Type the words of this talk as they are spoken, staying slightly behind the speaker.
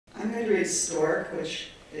you read Stork, which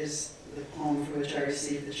is the poem for which I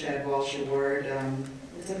received the Chad Walsh Award.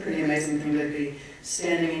 It's a pretty amazing thing to be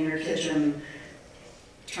standing in your kitchen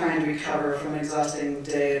trying to recover from an exhausting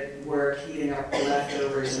day at work, heating up the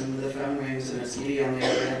leftovers, and the phone rings and it's me on the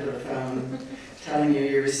other end of the phone telling you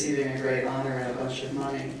you're receiving a great honor and a bunch of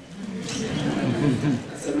money.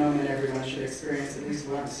 That's a moment everyone should experience at least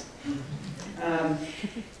once.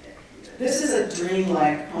 This is a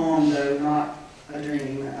dreamlike poem, though not a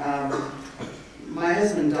dream. My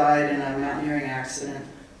husband died in a mountaineering accident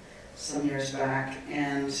some years back,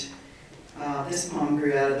 and this poem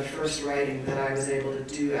grew out of the first writing that I was able to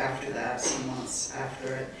do after that, some months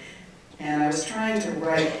after it. And I was trying to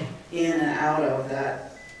write in and out of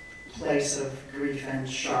that place of grief and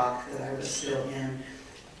shock that I was still in,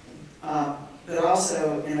 but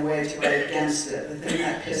also in a way to write against it. The thing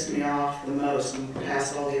that pissed me off the most, and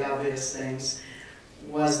past all the obvious things,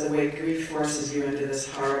 was the way grief forces you into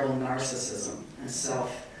this horrible narcissism and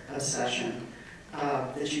self-obsession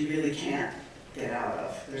that you really can't get out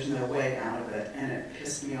of. There's no way out of it, and it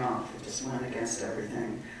pissed me off. It just went against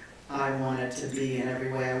everything I wanted to be in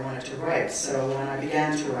every way I wanted to write. So when I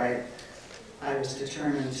began to write, I was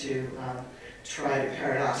determined to try to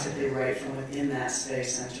paradoxically write from within that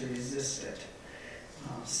space and to resist it.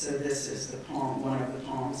 So this is the poem, one of the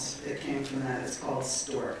poems that came from that. It's called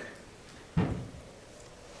Stork.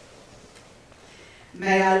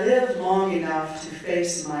 May I live long enough to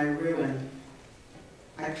face my ruin.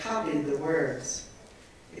 I copied the words,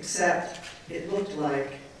 except it looked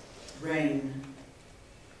like rain.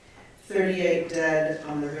 38 dead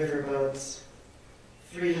on the riverboats,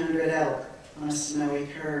 300 elk on a snowy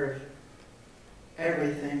curve,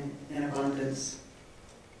 everything in abundance.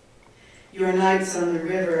 Your nights on the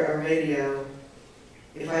river are radio.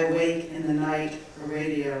 If I wake in the night, a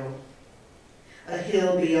radio. A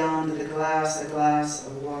hill beyond the glass, a glass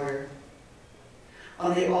of water.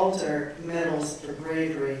 On the altar, medals for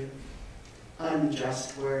bravery,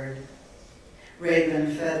 unjust word.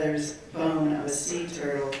 Raven feathers, bone of a sea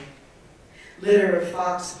turtle. Litter of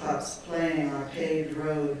fox pups playing on a paved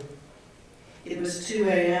road. It was 2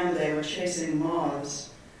 a.m., they were chasing moths.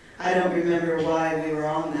 I don't remember why we were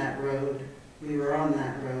on that road. We were on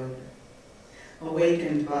that road.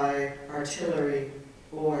 Awakened by artillery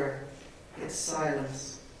or its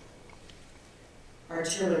silence.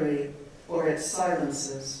 Artillery or its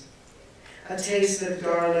silences. A taste of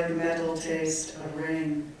garlic, metal taste of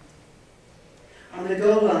rain. On the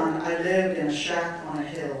Golan, I lived in a shack on a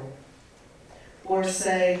hill. Or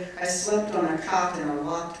say, I slept on a cot in a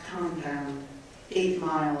locked compound, 8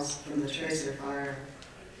 miles from the tracer fire.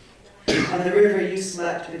 On the river you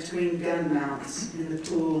slept between gun mounts in the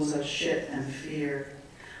pools of shit and fear.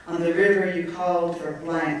 On the river you called for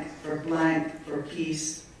blank, for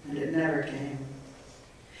peace, and it never came.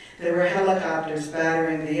 There were helicopters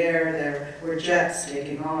battering the air, there were jets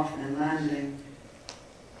taking off and landing.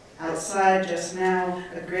 Outside just now,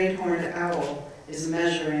 a great horned owl is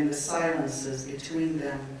measuring the silences between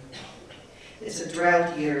them. It's a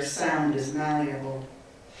drought year, sound is malleable.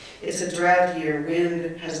 It's a drought year,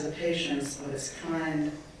 wind has the patience of its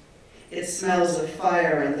kind. It smells of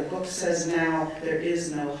fire, and the book says now there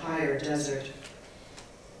is no higher desert.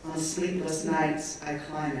 On sleepless nights, I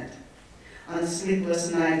climb it. On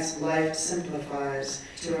sleepless nights, life simplifies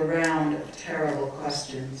to a round of terrible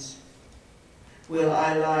questions. Will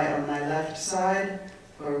I lie on my left side,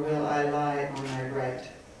 or will I lie on my right?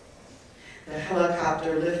 The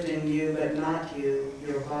helicopter lifting you, but not you,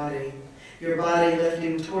 your body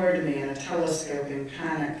lifting toward me in a telescoping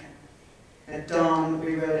panic. At dawn,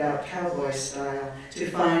 we rode out cowboy style to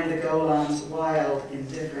find the Golan's wild,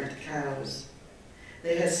 indifferent cows.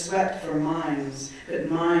 They had swept for mines, but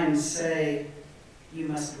mines say, you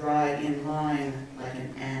must ride in line like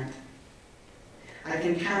an ant. I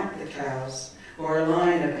can count the cows, or a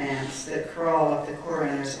line of ants that crawl up the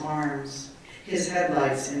coroner's arms. His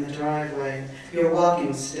headlights in the driveway, your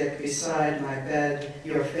walking stick beside my bed,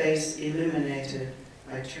 your face illuminated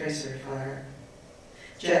by tracer fire.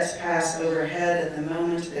 Jets pass overhead at the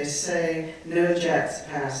moment they say, no jets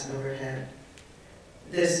pass overhead.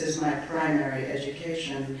 This is my primary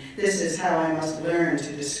education. This is how I must learn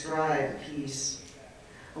to describe peace.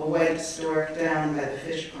 A white stork down by the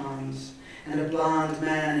fish ponds, and a blond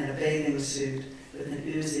man in a bathing suit with an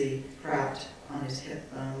Uzi propped on his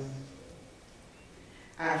hip bone.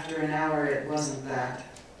 After an hour, it wasn't that.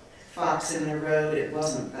 Fox in the road, it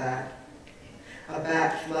wasn't that. A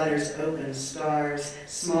bat flutters open stars.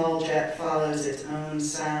 Small jet follows its own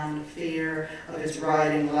sound. Fear of its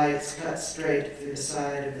riding lights cut straight through the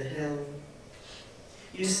side of the hill.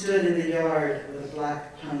 You stood in the yard with a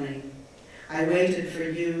black pony. I waited for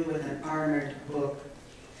you with an armored book.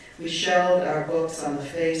 We shelved our books on the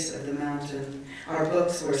face of the mountain. Our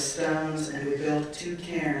books were stones, and we built 2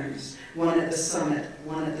 cairns, one at the summit,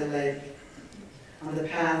 one at the lake. On the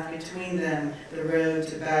path between them, the road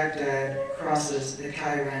to Baghdad crosses the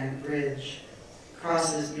Kairan Bridge.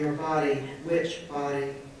 Crosses your body. Which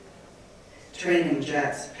body? Training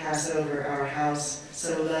jets pass over our house,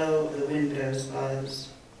 so low the windows buzz.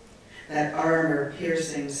 That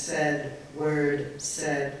armor-piercing word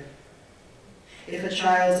said. If a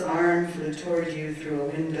child's arm flew toward you through a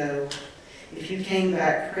window, if you came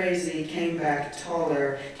back crazy, came back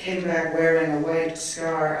taller, came back wearing a white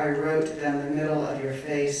scar I wrote down the middle of your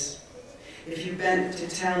face, if you bent to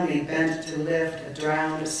tell me, bent to lift a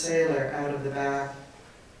drowned sailor out of the bath,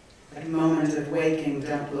 that moment of waking,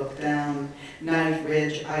 don't look down, knife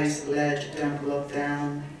ridge, ice ledge, don't look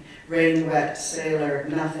down, rain-wet sailor,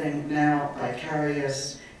 nothing now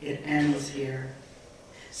vicarious, it ends here.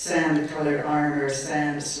 Sand-colored armor,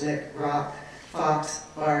 sand-slick rock, fox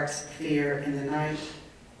barks fear in the night.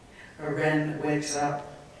 A wren wakes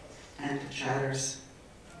up and chatters.